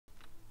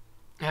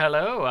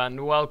Hello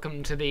and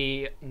welcome to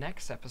the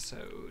next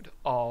episode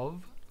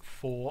of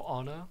For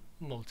Honor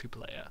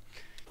Multiplayer.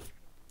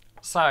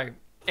 So,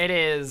 it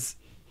is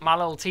my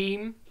little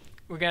team.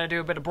 We're going to do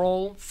a bit of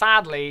brawl.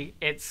 Sadly,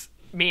 it's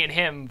me and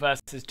him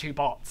versus two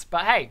bots.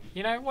 But hey,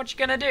 you know, what you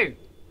going to do?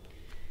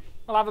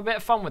 We'll have a bit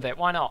of fun with it,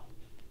 why not?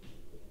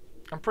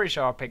 I'm pretty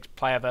sure I picked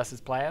player versus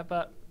player,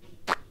 but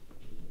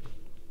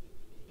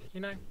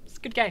you know, it's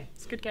a good game.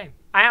 It's a good game.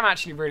 I am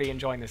actually really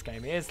enjoying this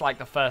game. It is like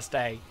the first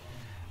day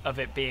of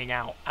it being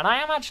out, and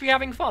I am actually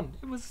having fun.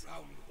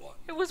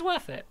 It was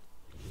worth it.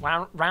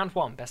 Round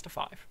one, best of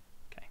 5.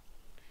 Okay.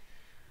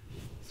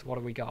 So what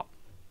do we got?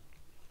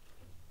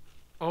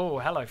 Oh,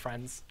 hello,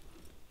 friends.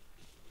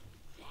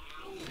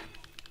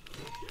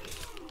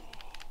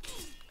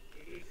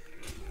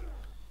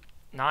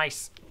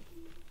 Nice.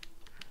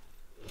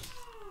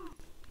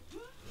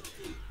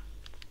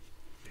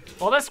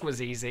 Well, this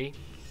was easy.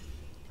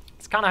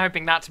 It's kind of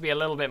hoping that to be a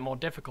little bit more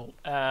difficult.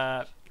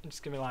 I'm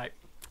just gonna be like,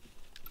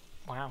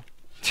 wow.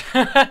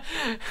 I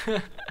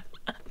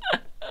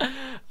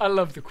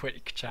love the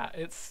quick chat.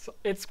 It's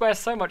where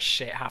so much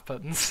shit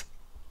happens.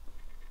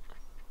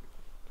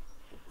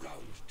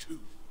 Round 2.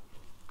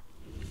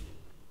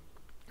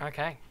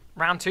 Okay.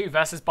 Round 2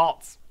 versus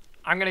bots.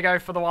 I'm gonna go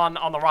for the one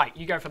on the right.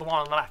 You go for the one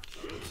on the left.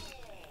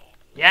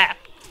 Yeah.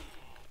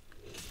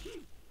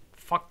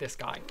 Fuck this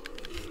guy.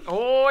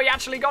 Oh, he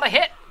actually got a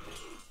hit.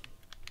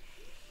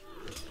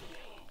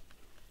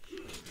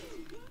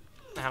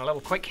 And a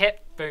little quick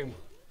hit. Boom.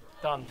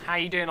 Done. How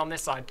you doing on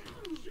this side?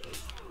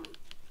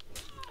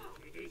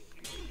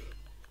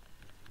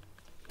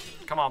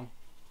 Come on.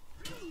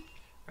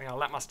 I'm gonna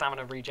let my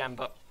stamina regen,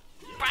 but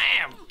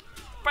bam!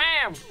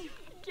 Bam!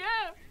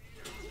 Yeah!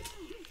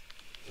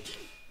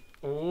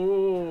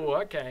 Ooh,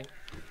 okay.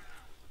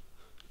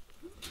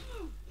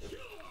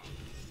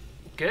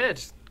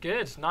 Good,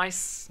 good.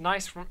 Nice,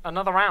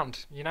 another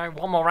round. You know,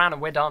 one more round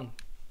and we're done.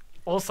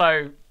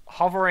 Also,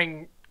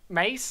 hovering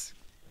Mace.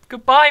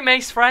 Goodbye,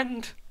 Mace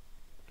friend.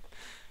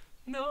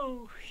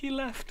 No, he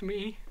left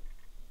me.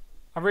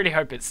 I really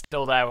hope it's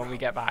still there when we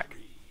get back.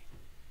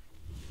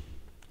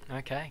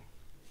 Okay.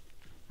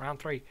 Round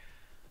 3.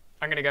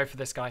 I'm gonna go for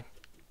this guy.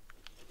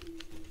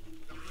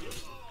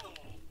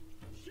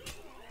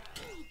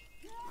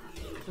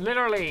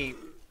 Literally.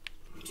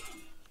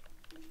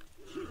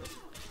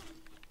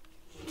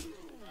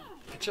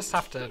 I just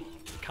have to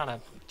kind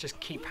of just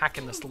keep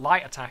hacking this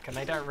light attack and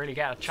they don't really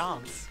get a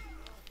chance.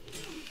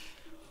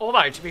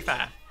 Although, to be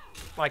fair,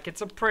 like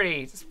it's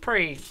pretty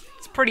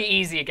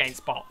easy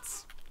against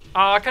bots.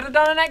 Oh, I could have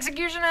done an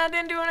execution and I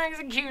didn't do an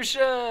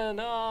execution.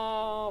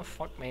 Oh,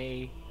 fuck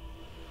me.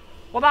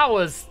 Well, that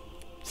was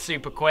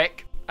super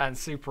quick and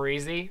super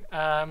easy.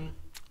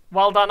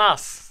 Well done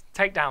us.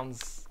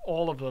 Takedowns,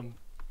 all of them.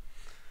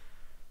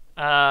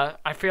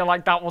 I feel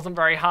like that wasn't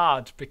very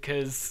hard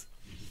because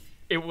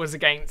it was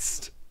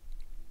against,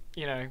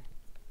 you know,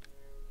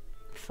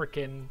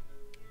 freaking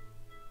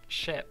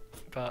shit.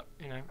 But,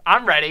 you know,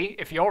 I'm ready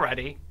if you're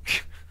ready.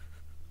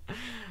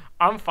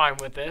 I'm fine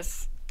with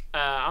this.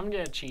 I'm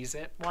going to cheese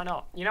it. Why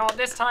not? You know what?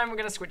 This time we're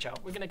going to switch up.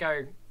 We're going to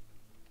go...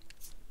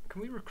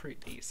 Can we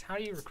recruit these? How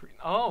do you recruit?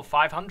 Oh,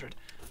 500.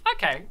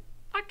 Okay.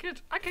 I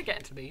could get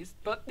into these,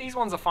 but these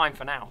ones are fine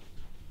for now.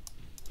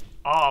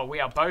 Oh, we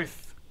are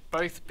both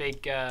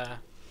big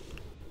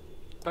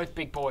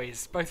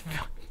boys, both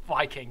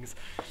Vikings.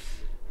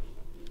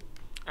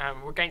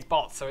 We're against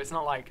bots, so it's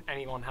not like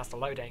anyone has to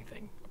load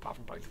anything apart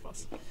from both of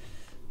us.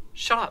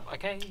 Shut up,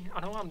 okay?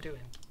 I know what I'm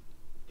doing.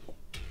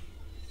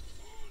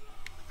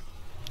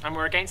 And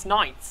we're against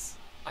knights,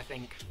 I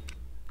think.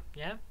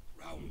 Yeah?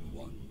 Round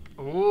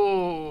 1.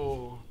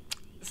 Ooh.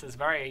 This is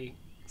very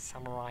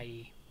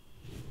samurai.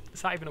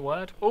 Is that even a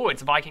word? Oh,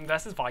 it's Viking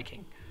versus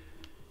Viking.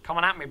 Come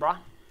on at me, bruh.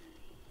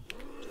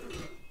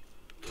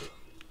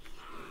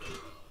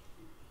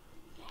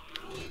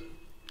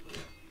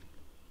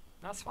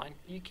 That's fine.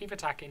 You keep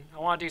attacking. I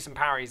want to do some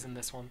parries in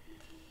this one.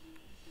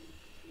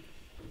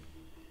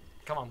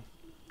 Come on.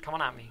 Come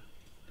on at me.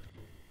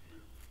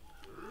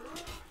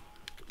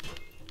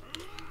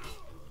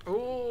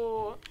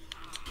 Ooh.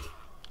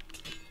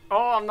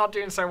 Oh, I'm not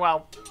doing so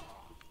well.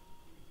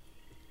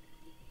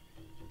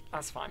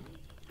 That's fine.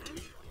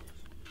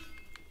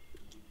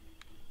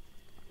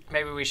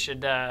 Maybe we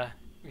should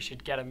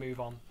get a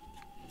move on.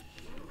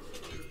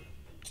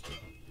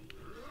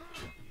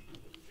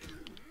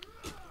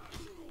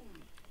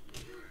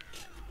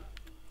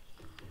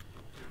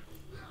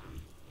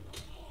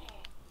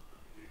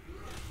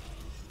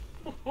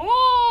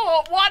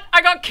 Oh, what?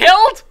 I got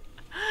killed?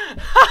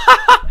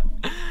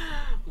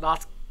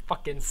 Last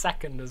fucking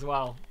second as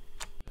well.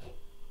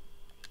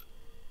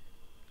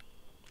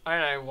 I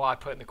don't know what I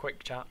put in the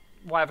quick chat.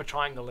 Whatever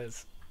triangle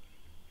is.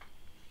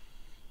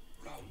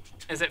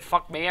 Is it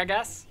fuck me, I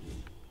guess?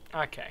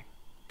 Okay.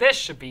 This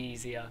should be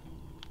easier.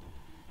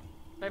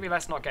 Maybe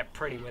let's not get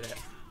pretty with it.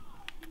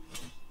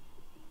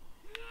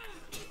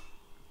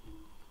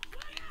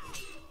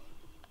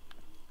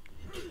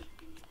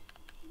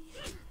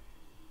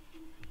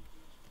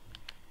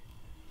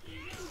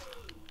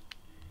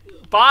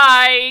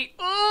 Bye!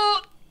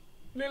 Oh,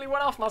 nearly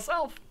went off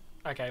myself.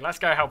 Okay, let's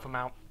go help him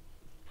out.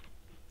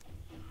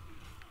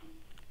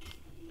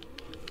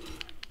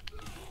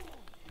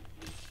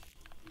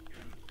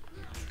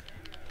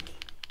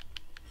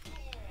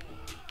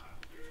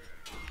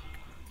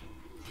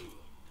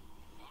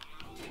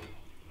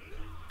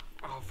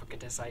 Oh, for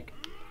goodness sake.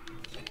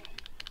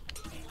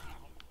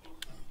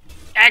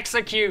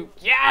 Execute!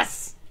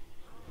 Yes!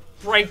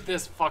 Break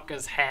this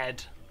fucker's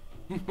head.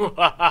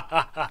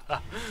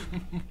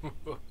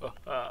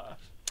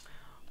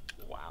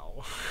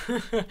 Wow.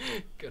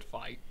 Good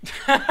fight.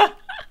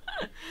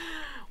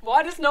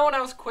 Why does no one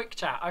else quick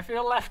chat? I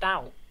feel left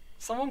out.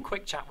 Someone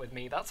quick chat with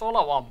me. That's all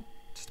I want.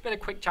 Just a bit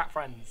of quick chat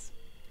friends.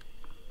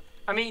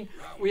 I mean,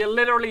 we are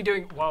literally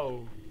doing...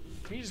 Whoa.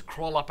 Can you just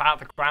crawl up out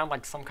of the ground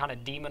like some kind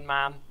of demon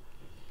man?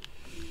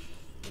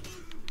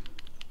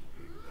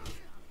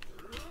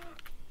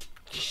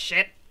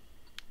 Shit.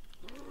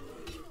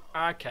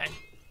 Okay.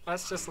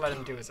 Let's just let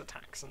him do his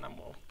attacks and then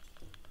we'll...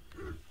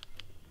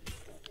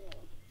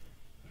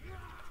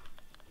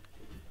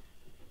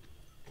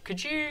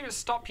 Could you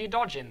stop your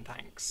dodging,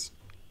 thanks?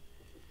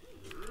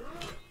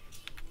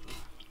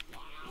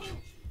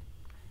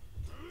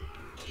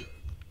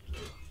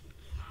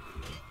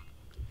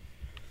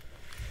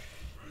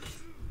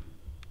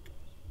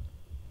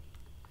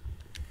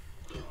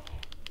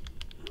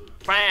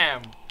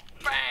 Bam!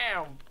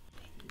 Bam!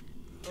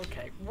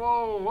 Okay,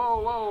 whoa,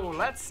 whoa, whoa,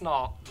 let's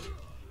not.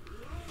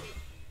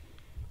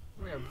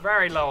 We are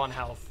very low on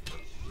health.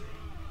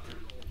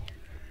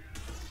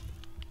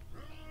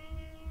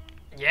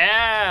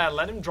 Yeah,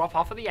 let him drop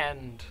off at the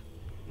end.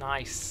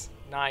 Nice,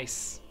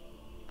 nice.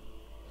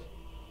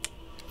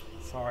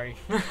 Sorry.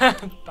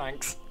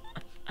 Thanks.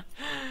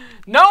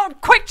 No,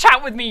 quick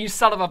chat with me, you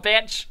son of a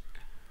bitch.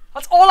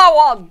 That's all I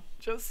want.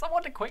 Just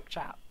someone to quick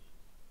chat.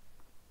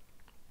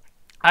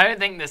 I don't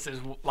think this is,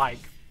 like,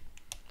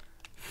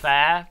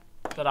 fair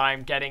that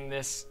I'm getting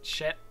this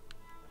shit.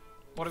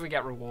 What do we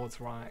get rewards,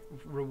 right?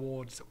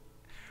 Rewards.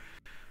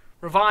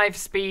 Revive,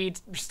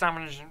 speed,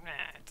 stamina. It doesn't matter.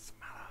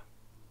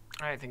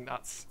 I don't think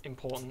that's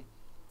important.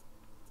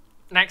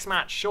 Next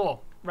match,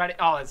 sure. Ready?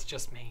 Oh, it's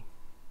just me.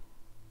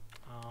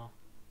 Oh.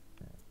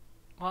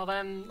 Well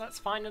then, let's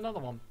find another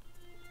one.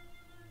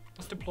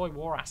 Let's deploy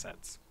war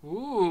assets.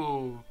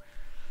 Ooh.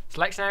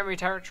 Select an enemy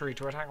territory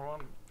to attack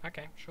one.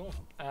 Okay, sure.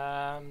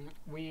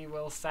 We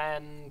will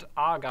send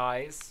our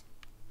guys.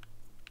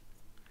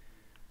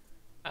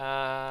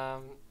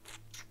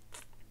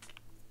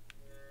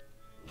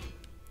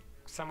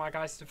 Send my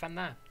guys to defend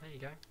there. There you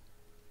go.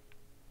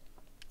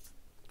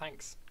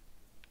 Thanks.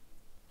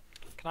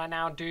 Can I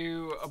now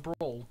do a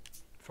brawl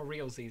for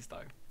realsies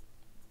though?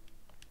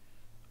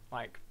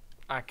 Like,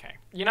 okay.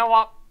 You know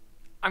what?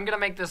 I'm gonna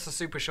make this a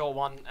super short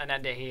one and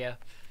end it here.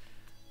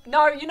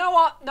 No, you know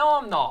what? No,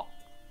 I'm not.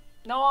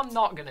 No, I'm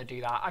not gonna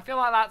do that. I feel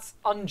like that's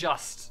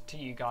unjust to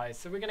you guys.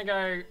 So we're gonna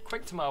go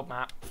quick to mode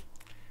map.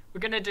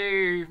 We're gonna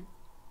do...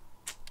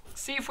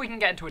 See if we can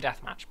get into a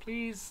deathmatch.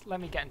 Please let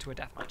me get into a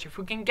deathmatch. If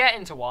we can get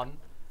into one,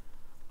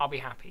 I'll be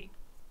happy.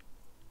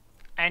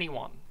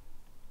 Anyone.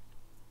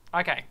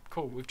 Okay,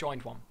 cool. We've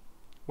joined one.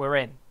 We're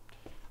in.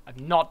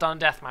 I've not done a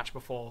deathmatch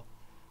before.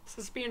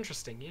 So this will be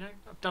interesting, you know?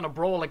 I've done a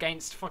brawl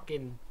against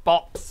fucking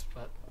bots,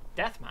 but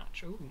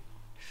deathmatch. Ooh.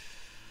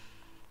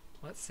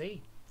 Let's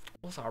see.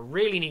 Also, I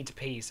really need to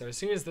pee, so as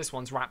soon as this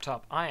one's wrapped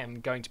up, I am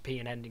going to pee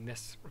and ending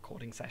this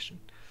recording session.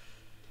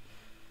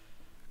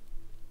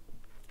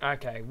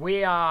 Okay,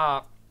 we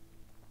are...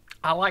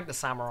 I like the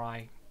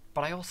samurai,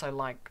 but I also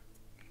like...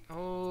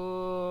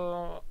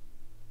 Oh...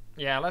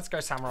 Yeah, let's go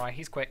samurai.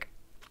 He's quick.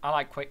 I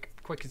like quick.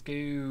 Quick is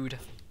good.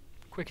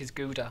 Quick is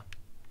gooder.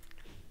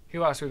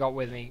 Who else we got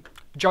with me?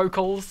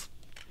 Jokels.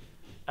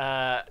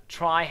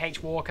 Try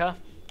H Walker.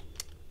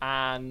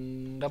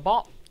 And a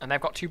bot. And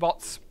they've got two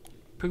bots.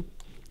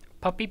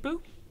 Puppy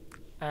Poo.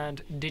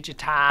 And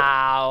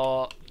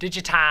Digital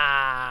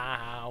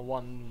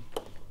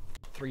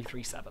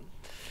 1337.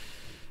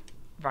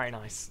 Very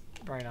nice.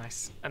 Very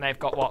nice. And they've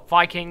got what?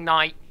 Viking,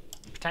 Knight.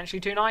 Potentially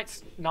two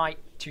Knights. Knight,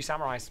 two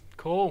Samurais.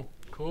 Cool.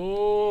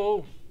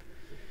 Cool.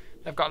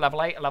 They've got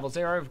level 8, a level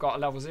 0. We've got a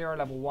level 0,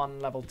 level 1,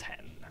 level 10.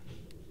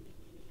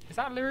 Is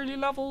that literally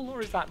level?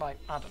 Or is that like...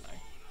 I don't know.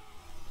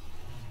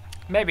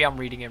 Maybe I'm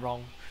reading it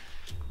wrong.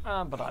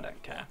 But I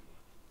don't care.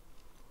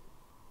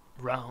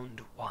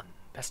 Round 1.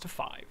 Best of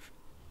 5.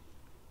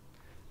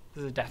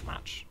 This is a death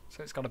match.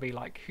 So it's got to be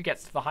like, who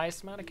gets to the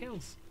highest amount of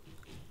kills?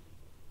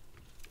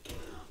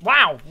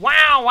 Wow,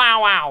 wow,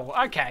 wow,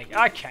 wow. Okay,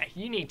 okay.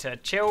 You need to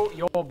chill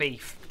your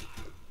beef.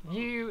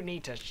 You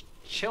need to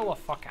chill the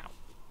fuck out.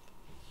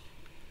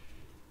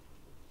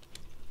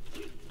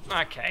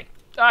 Okay,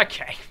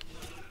 okay.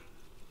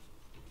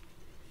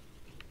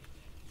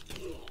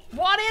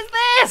 What is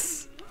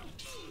this?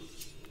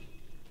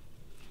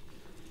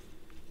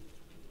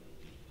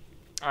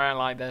 I don't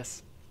like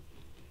this.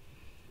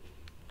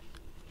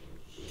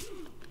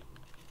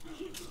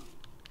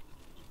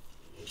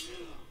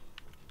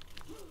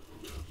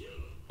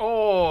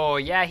 Oh,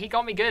 yeah, he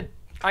got me good.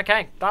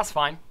 Okay, that's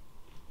fine.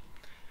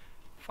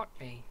 Fuck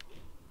me.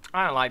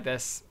 I don't like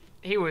this.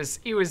 He was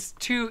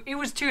too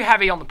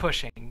heavy on the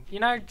pushing. You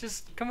know,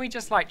 can we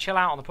just like chill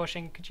out on the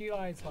pushing? Could you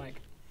guys like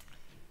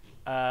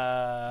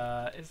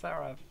is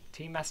there a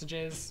team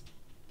messages?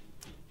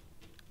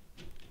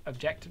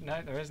 Objective?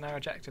 No, there is no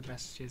objective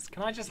messages.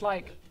 Can I just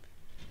like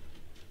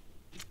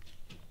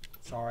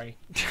sorry.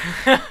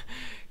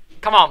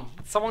 Come on,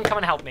 someone come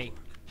and help me.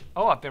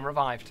 Oh, I've been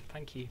revived.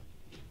 Thank you.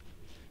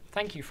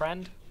 Thank you,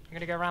 friend. I'm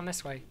gonna go around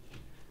this way.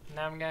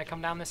 Now I'm gonna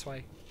come down this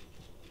way.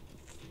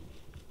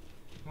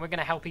 And we're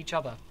gonna help each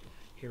other.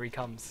 Here he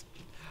comes.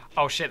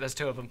 Oh shit, there's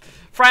two of them.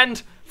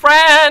 Friend!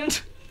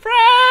 Friend!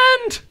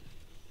 Friend!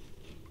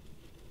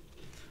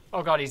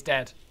 Oh god, he's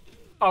dead.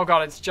 Oh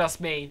god, it's just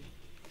me.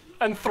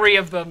 And three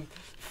of them.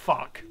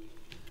 Fuck.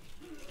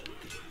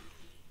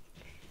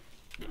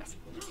 Yes.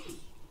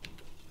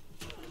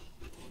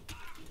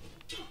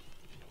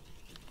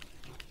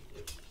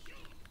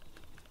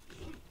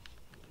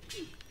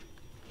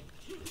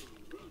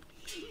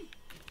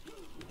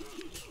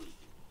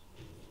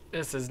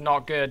 This is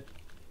not good.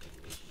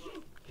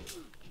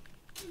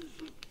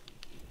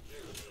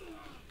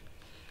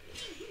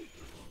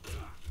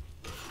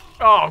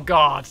 Oh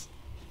god.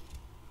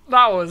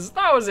 That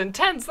was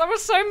intense. That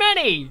was so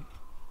many.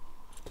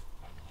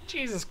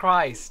 Jesus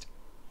Christ.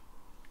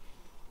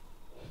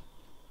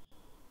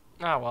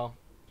 Oh well.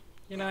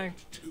 You know,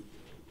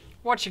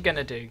 what you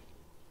gonna do?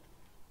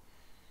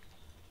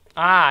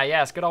 Ah,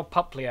 yes, good old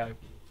Puplio.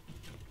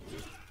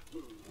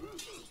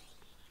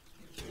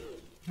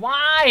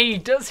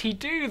 Why does he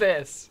do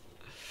this?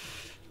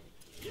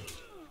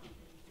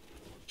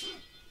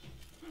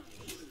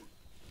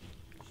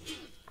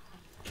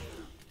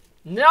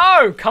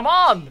 No, come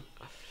on!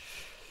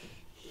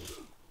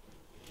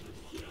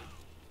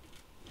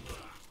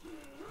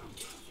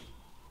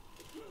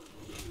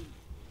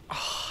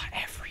 Oh,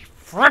 every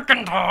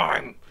frickin'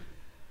 time!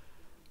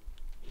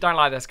 Don't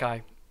like this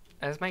guy.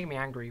 And it's making me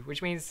angry,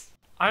 which means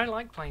I don't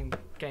like playing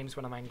games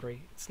when I'm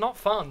angry. It's not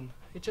fun.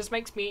 It just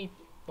makes me,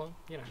 well,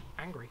 you know,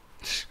 angry.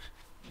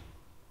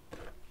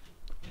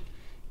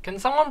 Can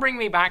someone bring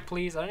me back,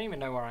 please? I don't even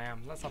know where I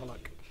am. Let's have a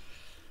look.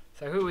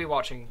 So who are we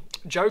watching?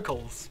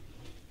 Jokels.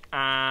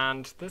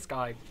 And this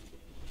guy.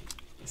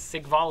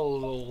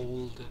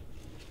 Sigvald.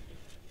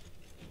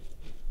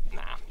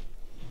 Nah.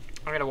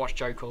 I'm gonna watch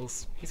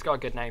Jokels. He's got a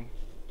good name.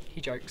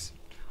 He jokes.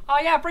 Oh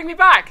yeah, bring me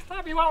back!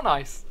 That'd be well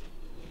nice.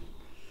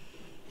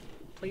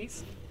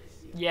 Please?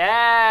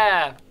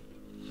 Yeah!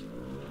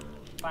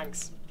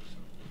 Thanks.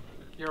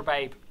 You're a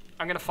babe.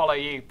 I'm gonna follow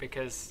you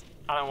because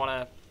I don't want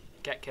to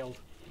get killed.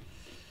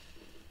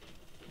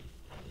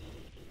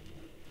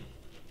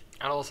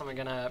 And also I'm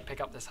gonna pick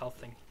up this health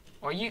thing.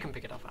 Or you can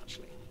pick it up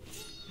actually.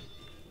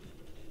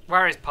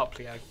 Where is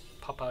Puplio?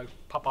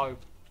 Popo.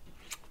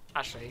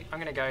 Actually, I'm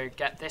gonna go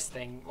get this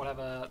thing,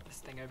 whatever this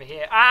thing over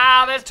here.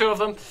 Ah, there's two of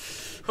them.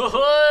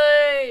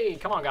 Hoo-hoo!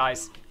 Come on,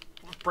 guys.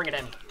 Bring it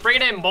in. Bring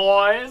it in,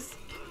 boys.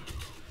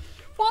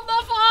 What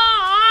the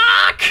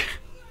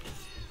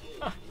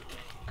fuck?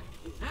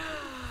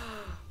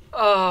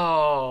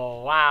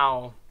 Oh,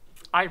 wow.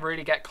 I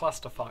really get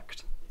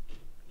clusterfucked.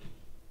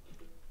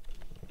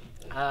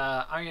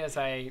 I'm gonna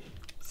say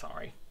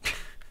sorry.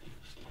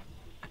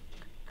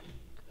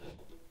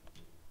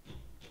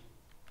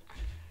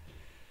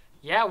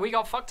 Yeah, we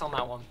got fucked on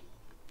that one.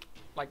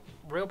 Like,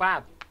 real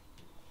bad.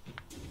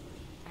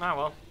 Oh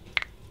well.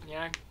 You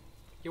know,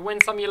 you win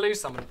some, you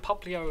lose some. And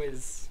Puplio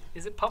is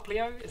it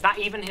Puplio? Is that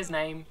even his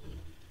name?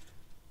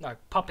 No,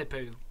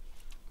 Puppipoo.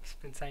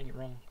 I've been saying it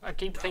wrong. I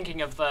keep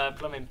thinking of the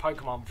blooming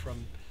Pokemon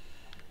from...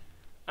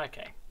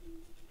 Okay.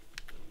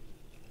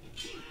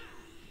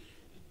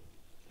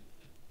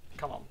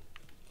 Come on.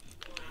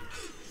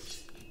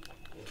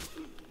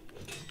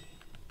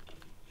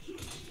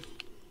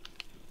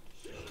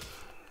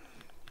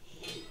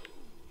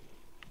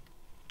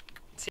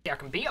 See, I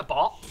can beat a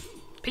bot.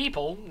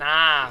 People?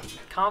 Nah.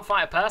 Can't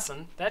fight a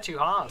person. They're too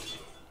hard.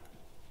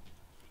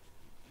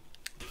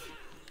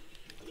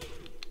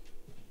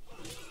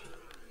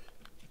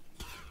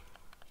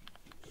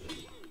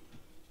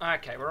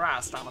 Okay, we're out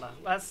of stamina.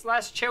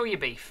 Let's chill your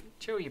beef.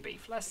 Chill your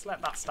beef. Let's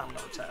let that stamina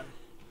return.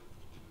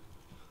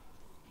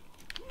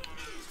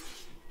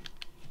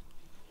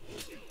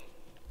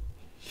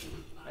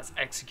 Let's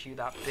execute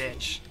that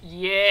bitch.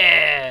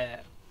 Yeah!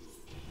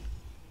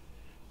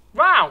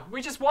 Wow,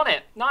 we just won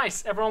it.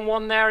 Nice. Everyone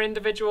won their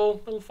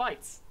individual little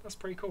fights. That's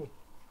pretty cool.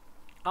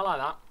 I like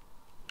that.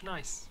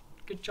 Nice.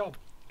 Good job.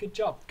 Good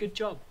job. Good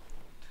job.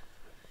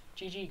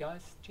 GG,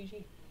 guys.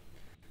 GG.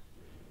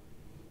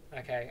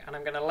 Okay, and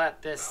I'm going to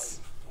let this...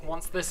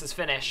 Once this is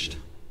finished...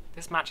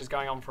 This match is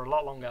going on for a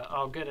lot longer.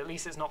 Oh, good. At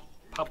least it's not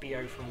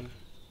Puppio from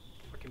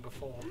fucking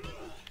before.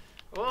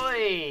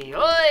 Oi!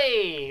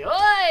 Oi!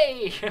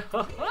 Oi!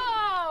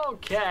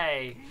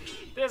 Okay.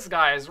 This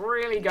guy is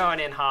really going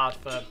in hard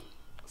for...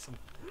 some...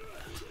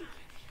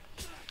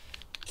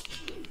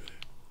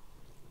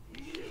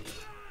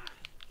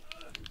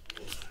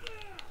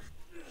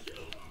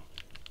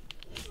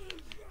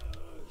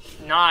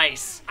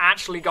 Nice.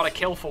 Actually got a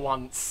kill for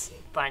once.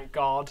 Thank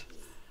God.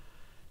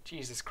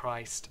 Jesus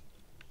Christ.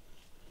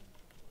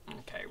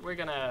 we're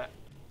gonna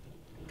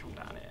come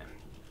down here.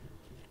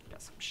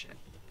 Get some shit.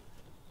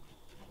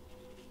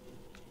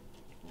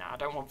 Nah, I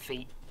don't want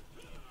feet.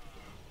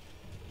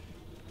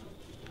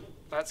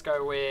 Let's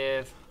go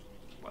with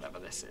whatever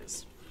this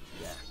is.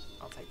 Yeah,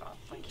 I'll take that.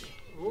 Thank you.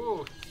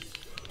 Ooh.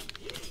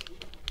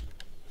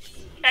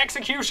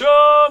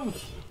 Execution!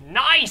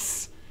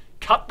 Nice!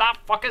 Cut that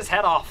fucker's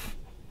head off.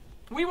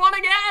 We won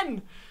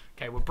again!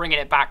 Okay, we're bringing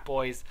it back,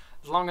 boys.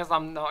 As long as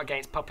I'm not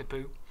against Puppy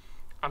Poo,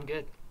 I'm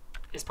good.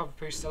 Is Puppy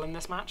Poo still in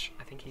this match?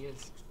 I think he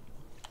is.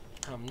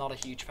 I'm not a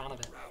huge fan of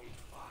it.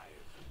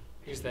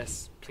 Who's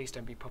this? Please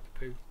don't be Puppy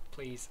Poo.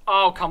 Please.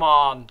 Oh, come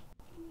on.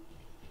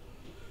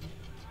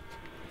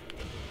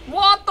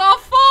 What the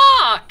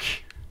fuck?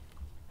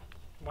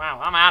 Wow,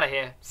 I'm out of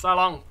here. So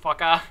long,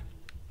 fucker.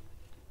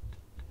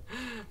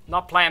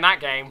 Not playing that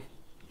game.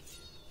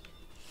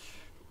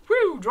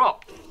 Woo,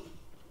 drop.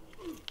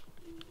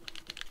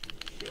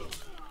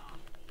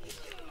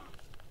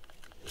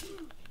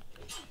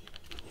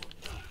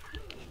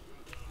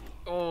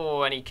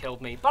 Oh, and he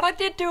killed me. But I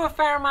did do a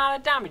fair amount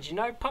of damage, you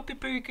know? Puppy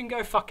Poo can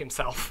go fuck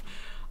himself.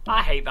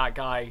 I hate that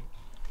guy.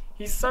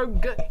 He's so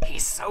good.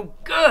 He's so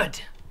good.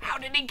 How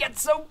did he get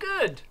so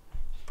good?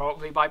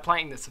 Probably by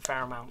playing this a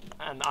fair amount.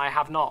 And I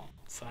have not.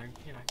 So,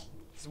 you know.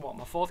 This is what,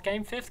 my 4th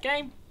game? 5th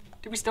game?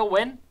 Did we still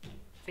win?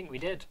 I think we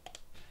did.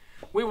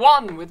 We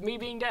won with me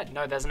being dead.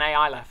 No, there's an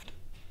AI left.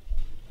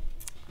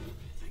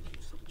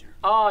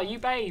 Oh, you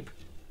babe.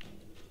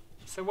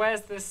 So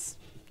where's this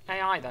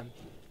AI then?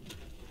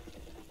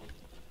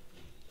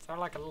 Is there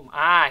like a little...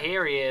 Ah,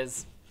 here he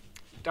is.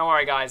 Don't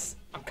worry, guys.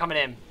 I'm coming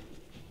in.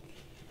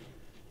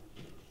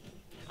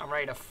 I'm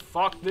ready to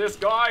fuck this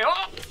guy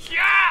up.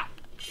 Yeah!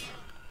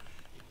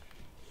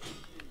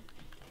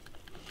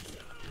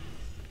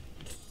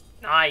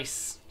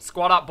 Nice.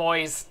 Squad up,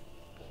 boys.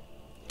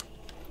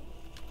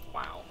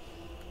 Wow.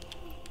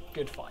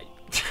 Good fight.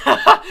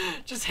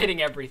 Just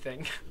hitting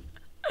everything.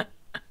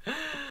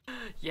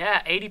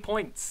 Yeah, 80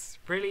 points.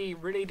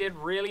 Really did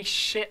really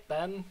shit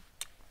then.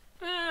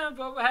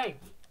 But hey,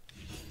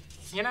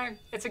 you know,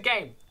 it's a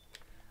game.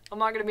 I'm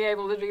not going to be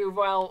able to do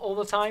well all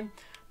the time.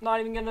 I'm not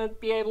even going to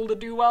be able to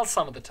do well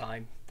some of the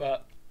time.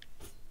 But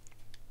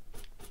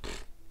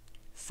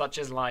such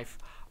is life.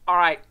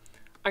 Alright,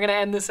 I'm going to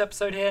end this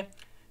episode here.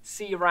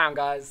 See you around,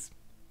 guys.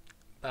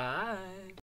 Bye.